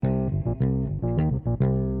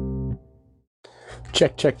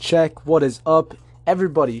Check, check, check. What is up,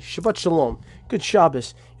 everybody? Shabbat Shalom. Good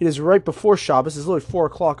Shabbos. It is right before Shabbos. It's literally 4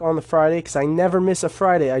 o'clock on the Friday because I never miss a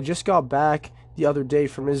Friday. I just got back the other day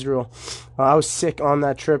from Israel. I was sick on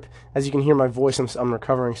that trip. As you can hear my voice, I'm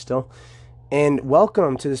recovering still. And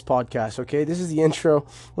welcome to this podcast, okay? This is the intro.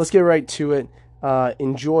 Let's get right to it.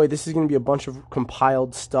 Enjoy. This is going to be a bunch of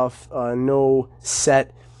compiled stuff. No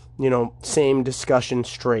set, same discussion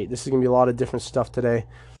straight. This is going to be a lot of different stuff today.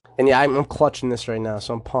 And yeah, I'm clutching this right now,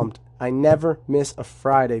 so I'm pumped. I never miss a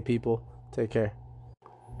Friday, people. Take care.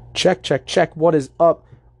 Check, check, check. What is up?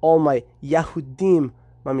 All my Yahudim,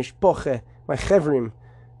 my Mishpoche, my Chevrim,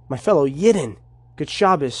 my fellow Yidden. Good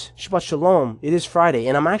Shabbos. Shabbat Shalom. It is Friday,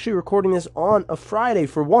 and I'm actually recording this on a Friday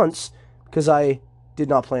for once because I did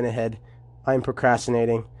not plan ahead. I'm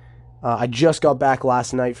procrastinating. I just got back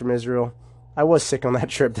last night from Israel. I was sick on that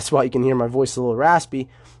trip. That's why you can hear my voice a little raspy.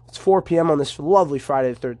 It's 4 p.m. on this lovely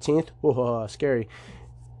Friday the 13th. Whoa, scary.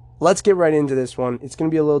 Let's get right into this one. It's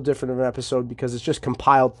going to be a little different of an episode because it's just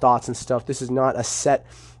compiled thoughts and stuff. This is not a set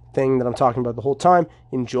thing that I'm talking about the whole time.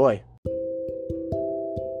 Enjoy.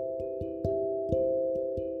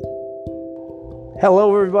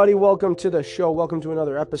 Hello, everybody. Welcome to the show. Welcome to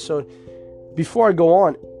another episode. Before I go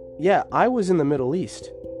on, I was in the Middle East.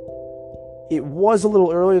 It was a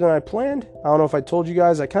little earlier than I planned. I don't know if I told you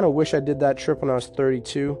guys. I kind of wish I did that trip when I was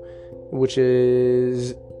 32, which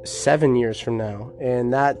is 7 years from now.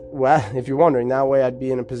 And that, well, if you're wondering, that way I'd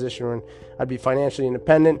be in a position where I'd be financially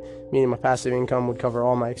independent, meaning my passive income would cover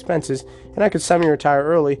all my expenses, and I could semi-retire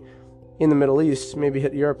early in the Middle East, maybe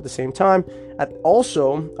hit Europe at the same time.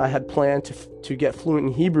 Also, I had planned to get fluent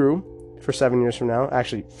in Hebrew for 7 years from now.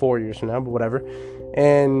 Actually, 4 years from now, but whatever.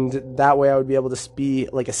 And that way I would be able to be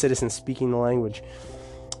like a citizen speaking the language.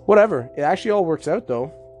 Whatever. It actually all works out,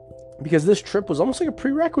 though, because this trip was almost like a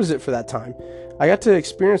prerequisite for that time. I got to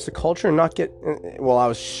experience the culture and not get... Well, I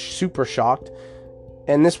was super shocked.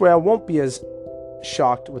 And this way I won't be as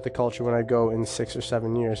shocked with the culture when I go in 6 or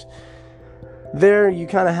 7 years. There, you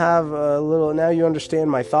kind of have a little... Now you understand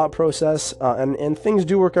my thought process. And things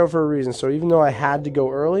do work out for a reason. So even though I had to go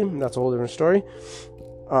early, that's a whole different story.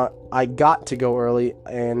 I got to go early,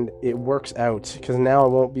 and it works out, because now I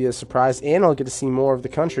won't be as surprised, and I'll get to see more of the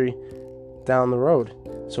country down the road.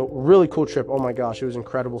 So, really cool trip. Oh my gosh, it was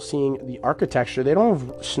incredible seeing the architecture. They don't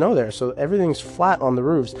have snow there, so everything's flat on the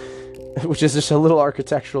roofs, which is just a little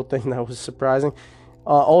architectural thing that was surprising.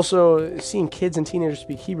 Also, seeing kids and teenagers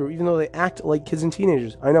speak Hebrew, even though they act like kids and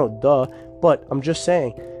teenagers. I know, duh, but I'm just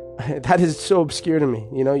saying, that is so obscure to me.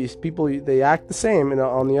 People, they act the same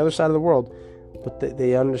on the other side of the world, but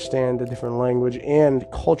they understand a different language, and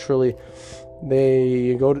culturally,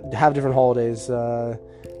 they go to have different holidays.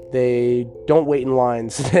 They don't wait in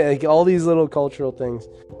lines. Like all these little cultural things.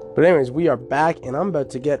 But anyways, we are back, and I'm about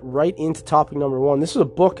to get right into topic number one. This is a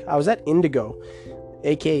book. I was at Indigo,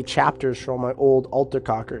 aka Chapters, from my old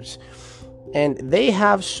Altercockers, and they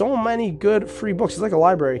have so many good free books. It's like a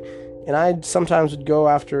library. And I sometimes would go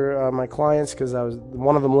after my clients because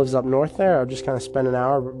one of them lives up north there. I would just kind of spend an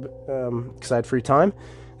hour because I had free time.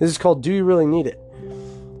 This is called Do You Really Need It?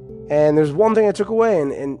 And there's one thing I took away,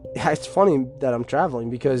 and it's funny that I'm traveling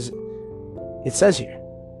because it says here,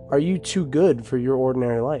 are you too good for your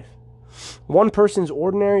ordinary life? One person's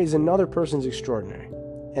ordinary is another person's extraordinary.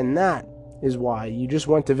 And that is why you just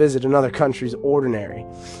went to visit another country's ordinary.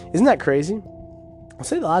 Isn't that crazy? I'll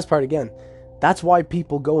say the last part again. That's why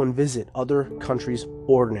people go and visit other countries'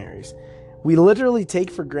 ordinaries. We literally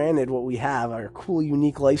take for granted what we have, our cool,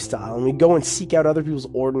 unique lifestyle, and we go and seek out other people's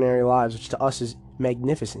ordinary lives, which to us is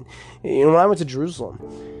magnificent. When I went to Jerusalem,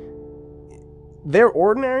 their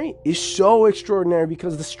ordinary is so extraordinary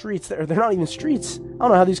because the streets there, they're not even streets. I don't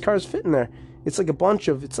know how these cars fit in there. It's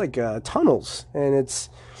like tunnels, and it's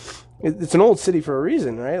an old city for a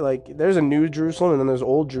reason, right? Like, there's a new Jerusalem, and then there's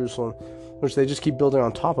old Jerusalem, which they just keep building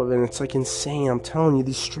on top of it, and it's like insane. I'm telling you,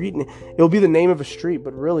 it'll be the name of a street,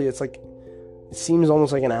 but really it seems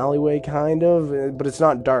almost like an alleyway kind of, but it's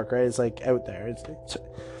not dark, right? It's like out there.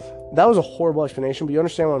 That was a horrible explanation, but you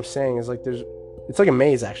understand what I'm saying. It's like a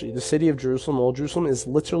maze, actually. The city of Jerusalem, old Jerusalem, is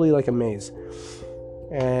literally like a maze,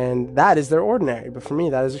 and that is their ordinary. But for me,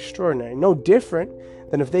 that is extraordinary. No different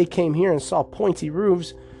than if they came here and saw pointy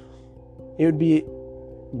roofs. It would be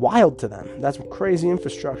wild to them. That's crazy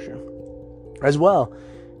infrastructure. As well,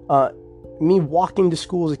 me walking to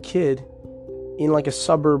school as a kid in like a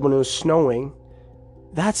suburb when it was snowing,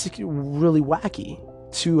 that's really wacky.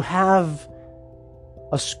 To have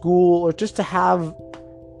a school, or just to have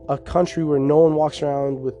a country where no one walks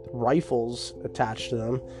around with rifles attached to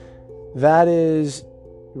them, that is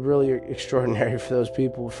really extraordinary for those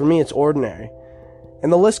people. For me, it's ordinary.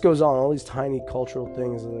 And the list goes on, all these tiny cultural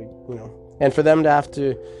things, like, and for them to have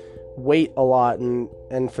to wait a lot,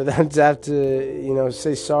 and for them to have to,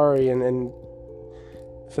 say sorry, and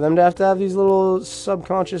for them to have these little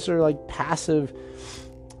subconscious or like passive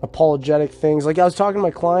apologetic things. Like I was talking to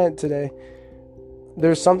my client today,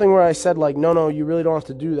 there's something where I said like, no, you really don't have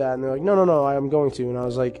to do that. And they're like, no, I'm going to. And I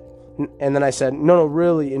was like, and then I said, no,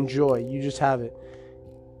 really enjoy. You just have it.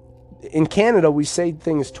 In Canada, we say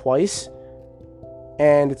things twice.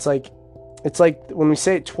 And it's like when we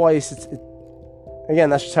say it twice, again,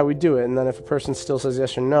 that's just how we do it. And then if a person still says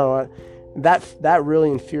yes or no, that really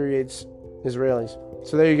infuriates Israelis.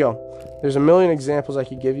 So there you go. There's a million examples I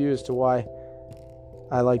could give you as to why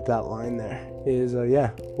I like that line there. Is,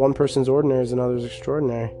 one person's ordinary is another's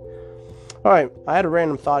extraordinary. All right, I had a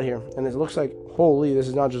random thought here, and it looks like, holy, this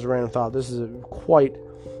is not just a random thought. This is a quite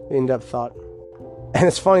in-depth thought. And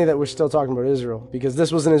it's funny that we're still talking about Israel, because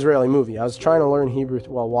this was an Israeli movie. I was trying to learn Hebrew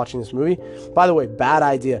while watching this movie. By the way, bad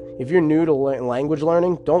idea. If you're new to language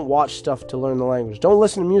learning, don't watch stuff to learn the language. Don't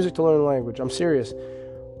listen to music to learn the language. I'm serious.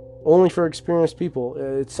 Only for experienced people.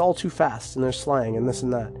 It's all too fast, and there's slang and this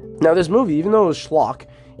and that. Now, this movie, even though it was schlock,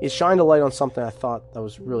 it shined a light on something I thought that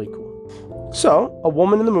was really cool. So, a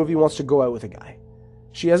woman in the movie wants to go out with a guy.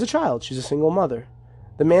 She has a child. She's a single mother.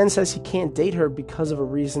 The man says he can't date her because of a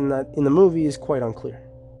reason that in the movie is quite unclear.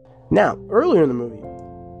 Now, earlier in the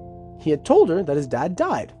movie, he had told her that his dad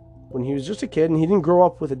died when he was just a kid and he didn't grow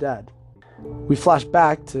up with a dad. We flash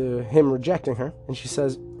back to him rejecting her, and she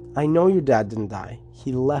says, I know your dad didn't die.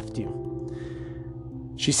 He left you.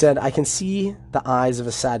 She said, I can see the eyes of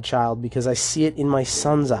a sad child because I see it in my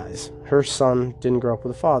son's eyes. Her son didn't grow up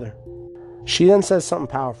with a father. She then says something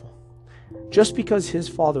powerful. Just because his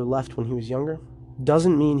father left when he was younger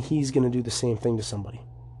doesn't mean he's going to do the same thing to somebody.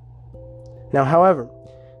 Now, however,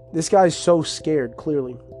 this guy's so scared,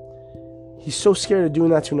 clearly. He's so scared of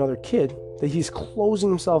doing that to another kid that he's closing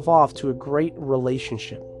himself off to a great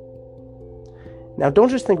relationship. Now, don't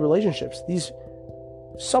just think relationships. These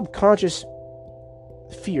subconscious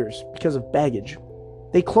fears because of baggage,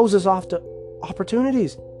 they close us off to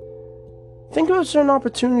opportunities. Think about certain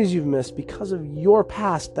opportunities you've missed because of your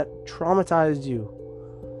past that traumatized you.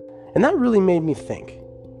 And that really made me think,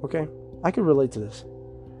 okay? I could relate to this.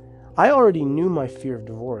 I already knew my fear of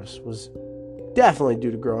divorce was definitely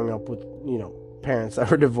due to growing up with, parents that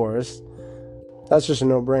were divorced. That's just a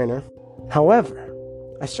no-brainer. However,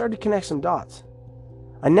 I started to connect some dots.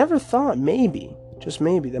 I never thought maybe, just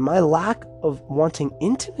maybe, that my lack of wanting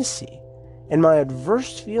intimacy and my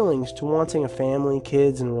adverse feelings to wanting a family,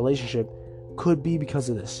 kids, and a relationship could be because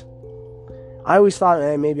of this. I always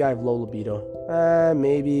thought, maybe I have low libido.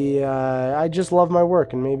 Maybe I just love my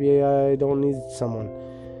work and maybe I don't need someone.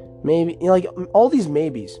 Maybe, like, all these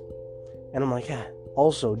maybes. And I'm like,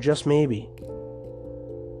 also, just maybe,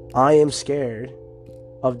 I am scared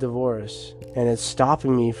of divorce and it's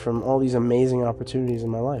stopping me from all these amazing opportunities in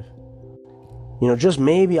my life. Just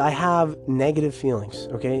maybe I have negative feelings,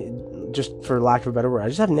 okay? Just for lack of a better word, I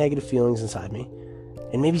just have negative feelings inside me.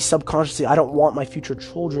 And maybe subconsciously, I don't want my future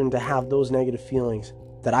children to have those negative feelings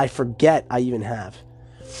that I forget I even have.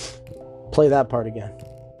 Play that part again.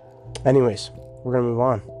 Anyways, we're going to move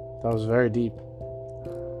on. That was very deep.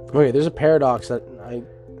 Okay, there's a paradox that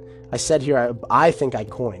I said here, I think I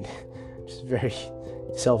coined. Which is very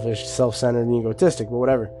selfish, self-centered, and egotistic, but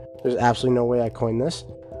whatever. There's absolutely no way I coined this.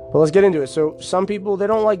 But let's get into it. So some people, they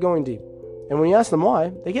don't like going deep. And when you ask them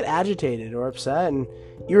why, they get agitated or upset and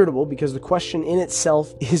irritable because the question in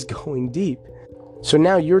itself is going deep. So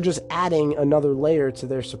now you're just adding another layer to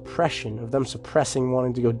their suppression, of them suppressing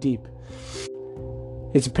wanting to go deep.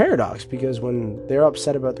 It's a paradox because when they're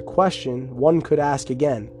upset about the question, one could ask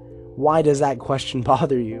again, why does that question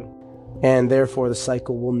bother you? And therefore the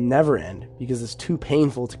cycle will never end because it's too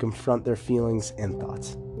painful to confront their feelings and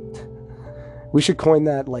thoughts. We should coin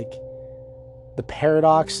that, like, the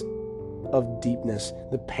paradox of deepness,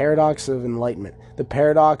 the paradox of enlightenment, the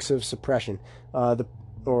paradox of suppression, the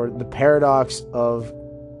paradox of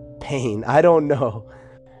pain. I don't know.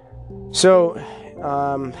 So,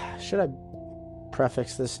 should I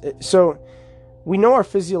prefix this? So, we know our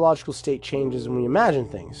physiological state changes when we imagine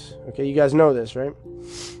things. Okay, you guys know this, right?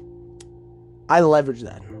 I leverage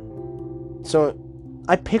that. So,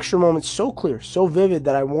 I picture moments so clear, so vivid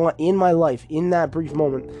that I want in my life, in that brief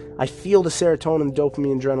moment, I feel the serotonin,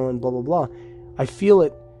 dopamine, adrenaline, blah, blah, blah. I feel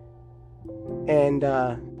it, and,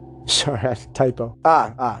 sorry, typo.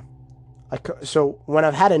 So when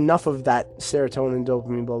I've had enough of that serotonin,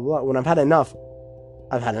 dopamine, blah, blah, blah, when I've had enough,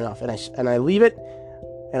 and I leave it,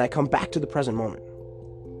 and I come back to the present moment.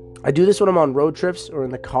 I do this when I'm on road trips or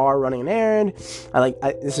in the car running an errand.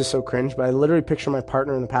 This is so cringe, but I literally picture my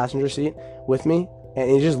partner in the passenger seat with me, and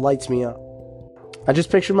it just lights me up. I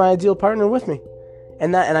just picture my ideal partner with me,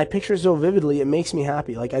 and I picture it so vividly, it makes me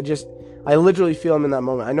happy. Like I literally feel him in that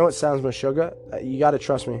moment. I know it sounds mashuga. You got to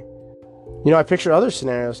trust me. I picture other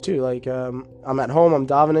scenarios too. Like I'm at home, I'm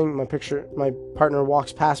davening. My partner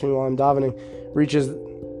walks past me while I'm davening,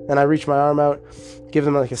 and I reach my arm out, give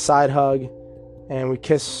them like a side hug, and we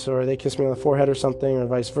kiss, or they kiss me on the forehead or something, or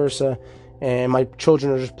vice versa. And my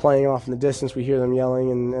children are just playing off in the distance. We hear them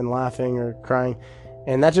yelling and laughing or crying,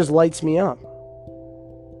 and that just lights me up.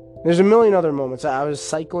 There's a million other moments. I was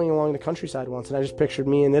cycling along the countryside once, and I just pictured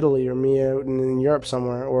me in Italy, or me out in Europe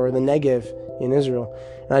somewhere, or the Negev in Israel,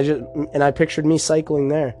 and I pictured me cycling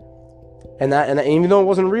there, and even though it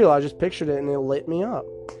wasn't real, I just pictured it, and it lit me up.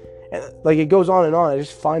 And like it goes on and on. I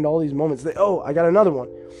just find all these moments. I got another one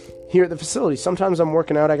here at the facility. Sometimes I'm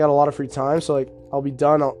working out. I got a lot of free time, so like I'll be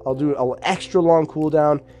done. I'll do an extra long cool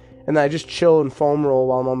down, and then I just chill and foam roll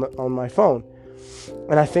while I'm on my phone,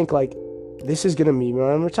 and I think like, this is going to be when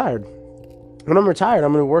I'm retired. When I'm retired,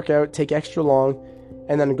 I'm going to work out, take extra long,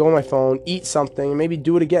 and then go on my phone, eat something, and maybe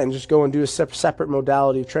do it again. Just go and do a separate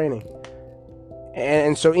modality of training.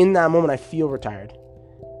 And so in that moment, I feel retired.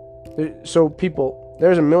 So people,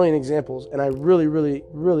 there's a million examples, and I really, really,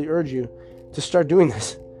 really urge you to start doing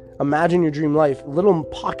this. Imagine your dream life, little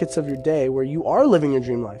pockets of your day where you are living your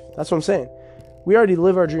dream life. That's what I'm saying. We already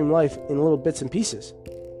live our dream life in little bits and pieces.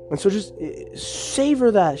 And so just savor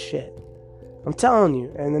that shit. I'm telling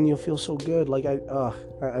you, and then you'll feel so good. Like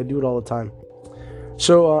I do it all the time.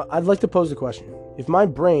 So I'd like to pose the question: if my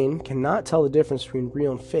brain cannot tell the difference between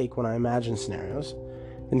real and fake when I imagine scenarios,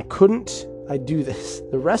 then couldn't I do this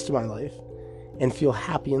the rest of my life and feel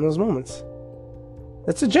happy in those moments?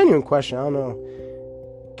 That's a genuine question. I don't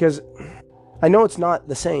know, because I know it's not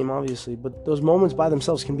the same, obviously, but those moments by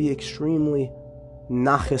themselves can be extremely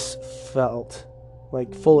nachas felt,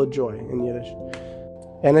 like full of joy in Yiddish.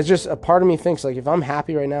 And it's just, a part of me thinks, like, if I'm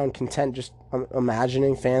happy right now and content just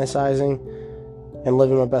imagining, fantasizing, and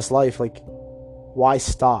living my best life, like, why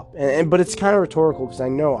stop? But it's kind of rhetorical, because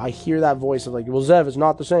I hear that voice of like, well, Zev, it's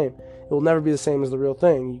not the same. It will never be the same as the real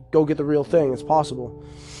thing. You go get the real thing. It's possible.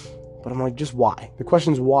 But I'm like, just why? The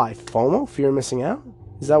question is why? FOMO? Fear of missing out?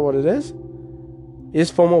 Is that what it is?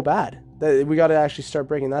 Is FOMO bad? We got to actually start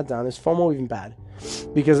breaking that down. Is FOMO even bad?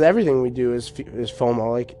 Because everything we do is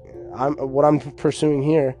FOMO. Like, what I'm pursuing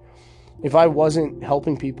here, if I wasn't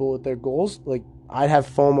helping people with their goals, like, I'd have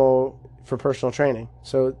FOMO for personal training.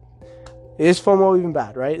 So is FOMO even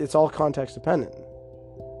bad, right? It's all context dependent.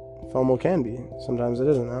 FOMO can be. Sometimes it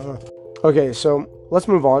isn't. I don't know. Okay, so let's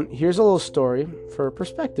move on. Here's a little story for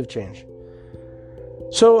perspective change.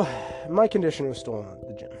 So my conditioner was stolen at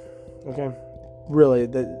the gym. Okay? Really,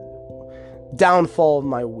 the downfall of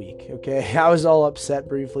my week. Okay? I was all upset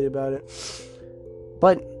briefly about it.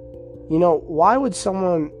 But why would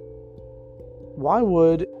someone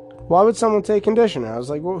take conditioner? I was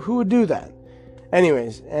like, well, who would do that?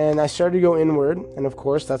 Anyways, and I started to go inward, and of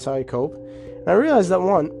course, that's how I cope. And I realized that,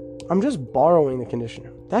 one, I'm just borrowing the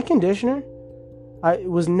conditioner. That conditioner, it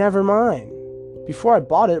was never mine. Before I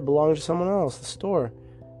bought it, it belonged to someone else, the store.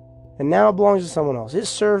 And now it belongs to someone else. It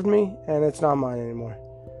served me, and it's not mine anymore.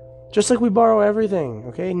 Just like we borrow everything,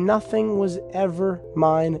 okay? Nothing was ever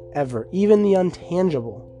mine, ever. Even the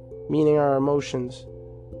intangible, meaning our emotions,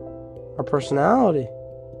 our personality,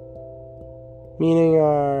 meaning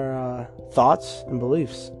our thoughts and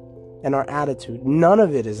beliefs, and our attitude. None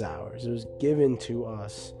of it is ours. It was given to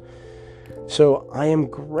us. So I am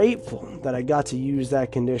grateful that I got to use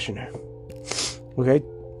that conditioner. Okay?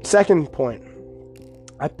 Second point.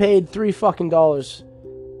 I paid $3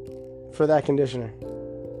 for that conditioner.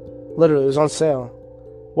 Literally, it was on sale.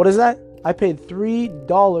 What is that? I paid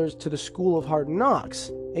 $3 to the School of Hard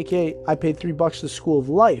Knocks, aka I paid $3 to the School of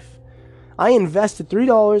Life. I invested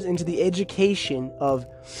 $3 into the education of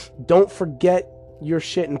don't forget your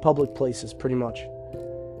shit in public places, pretty much.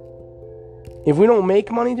 If we don't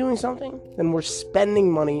make money doing something, then we're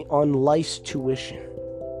spending money on life's tuition.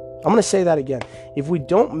 I'm going to say that again. If we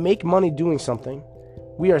don't make money doing something,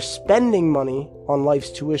 we are spending money on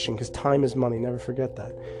life's tuition, because time is money. Never forget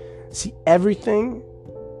that. See, everything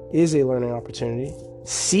is a learning opportunity.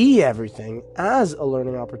 See everything as a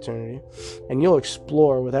learning opportunity, and you'll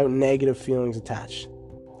explore without negative feelings attached.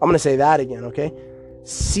 I'm going to say that again, okay?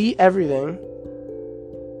 See everything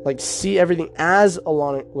as a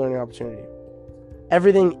learning opportunity.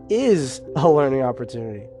 Everything is a learning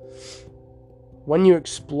opportunity. When you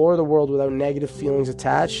explore the world without negative feelings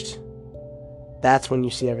attached, that's when you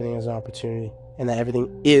see everything as an opportunity, and that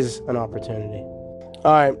everything is an opportunity.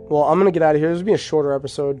 All right, well, I'm going to get out of here. This will be a shorter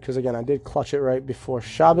episode because, again, I did clutch it right before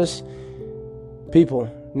Shabbos.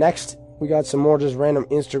 People, next, we got some more just random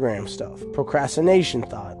Instagram stuff. Procrastination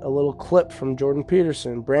thought. A little clip from Jordan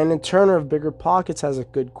Peterson. Brandon Turner of Bigger Pockets has a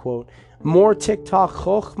good quote. More TikTok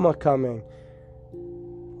chokhmah coming.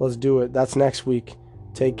 Let's do it. That's next week.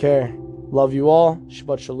 Take care. Love you all.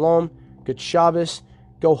 Shabbat shalom. Good Shabbos.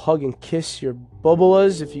 Go hug and kiss your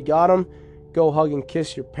bubulas if you got them. Go hug and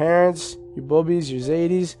kiss your parents, your boobies, your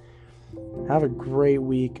zadies. Have a great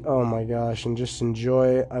week. Oh my gosh. And just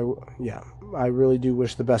enjoy it. I really do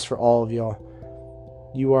wish the best for all of y'all.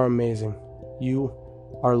 You are amazing. You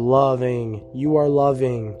are loving. You are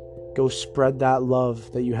loving. Go spread that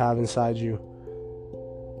love that you have inside you.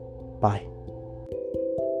 Bye.